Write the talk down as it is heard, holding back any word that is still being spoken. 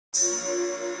I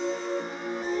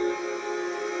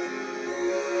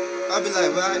be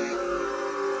like, right?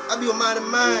 I be on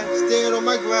mine, staying on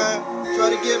my grind,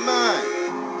 try to get mine.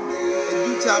 In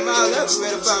due time, I'll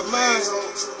upgrade about mine.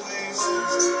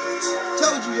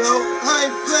 Told you, yo,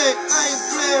 I ain't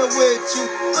playing with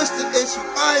you. What's the issue?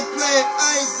 I ain't playing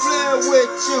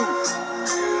with you.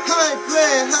 I ain't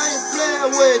playing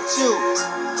with you.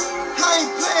 I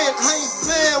ain't playing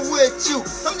with you.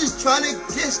 I'm just trying to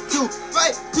get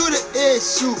right to the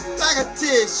issue. Like a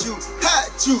tissue, hot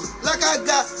you, like I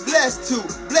got blessed to.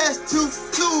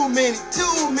 Too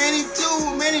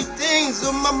many things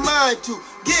on my mind to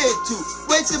get to.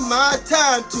 Wasting my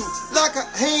time to, like I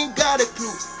ain't got a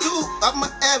clue. Do up my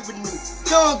avenue,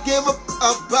 don't give up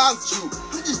about you.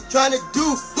 I'm just trying to do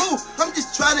who, I'm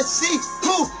just trying to see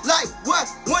who, like what,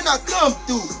 when I come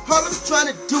through. All I'm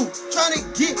trying to do, trying to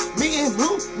get me and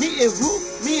who, me and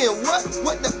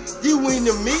what the, you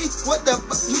into me, what the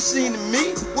fuck you seen to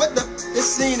me, what the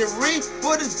scenery,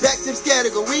 for this back tips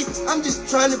category, I'm just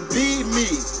trying to be me.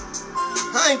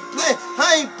 I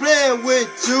ain't playing with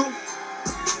you.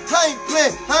 I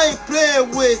ain't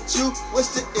playing with you.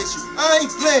 What's the issue? I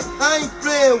ain't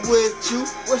playing with you.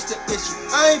 What's the issue?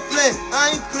 I ain't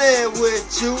playing with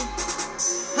you.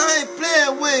 I ain't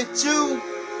playing with you.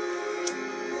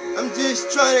 I'm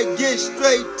just trying to get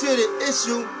straight to the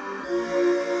issue.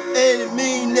 Ain't it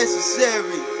mean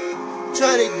necessary?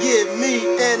 Trying to get me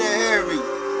in a hurry.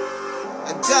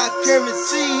 I got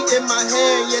currency in my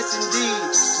hand, yes indeed.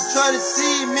 I'm trying to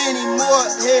see many more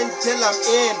until I'm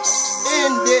end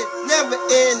it, never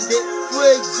end it. For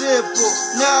example,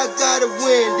 now I gotta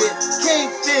win it,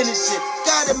 can't finish it,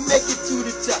 gotta make it to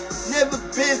the top. Never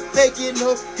been faking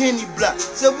no Henny block,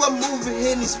 so I'm moving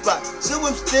Henny spot, so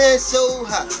I'm staying so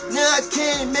high. Now I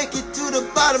can't make it to the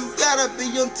bottom, gotta be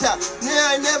on top.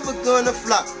 Now I never gonna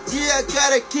flop. Yeah, I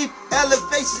gotta keep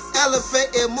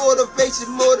elevating,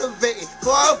 motivating.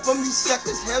 Far from these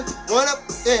suckers, have one up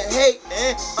and hate,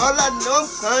 and all I know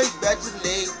I'm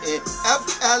congratulating. Up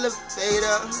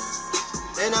elevator,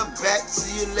 and I'm back.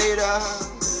 See you later.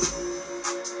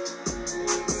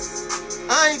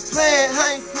 I ain't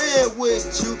playing with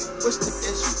you. What's the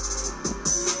issue?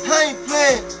 I ain't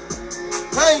playing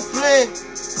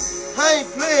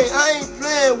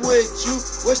with you.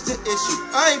 What's the issue?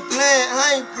 I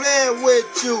ain't playing with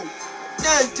you. I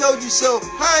done told you so.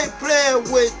 I ain't playing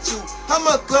with you.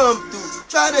 I'ma come through,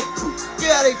 try to do,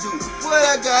 gotta do what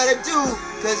I gotta do,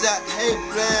 cause I ain't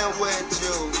playing with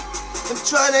you. I'm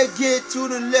trying to get to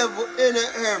the level in a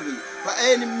hurry, by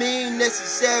any means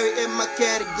necessary in my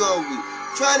category.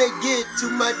 Trying to get to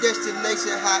my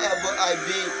destination however I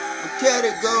be. My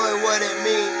category, what it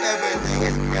mean, everything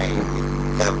is crazy.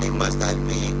 Lovely must I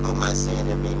be on my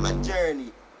scenery, my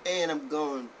journey, and I'm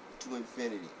going to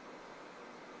infinity.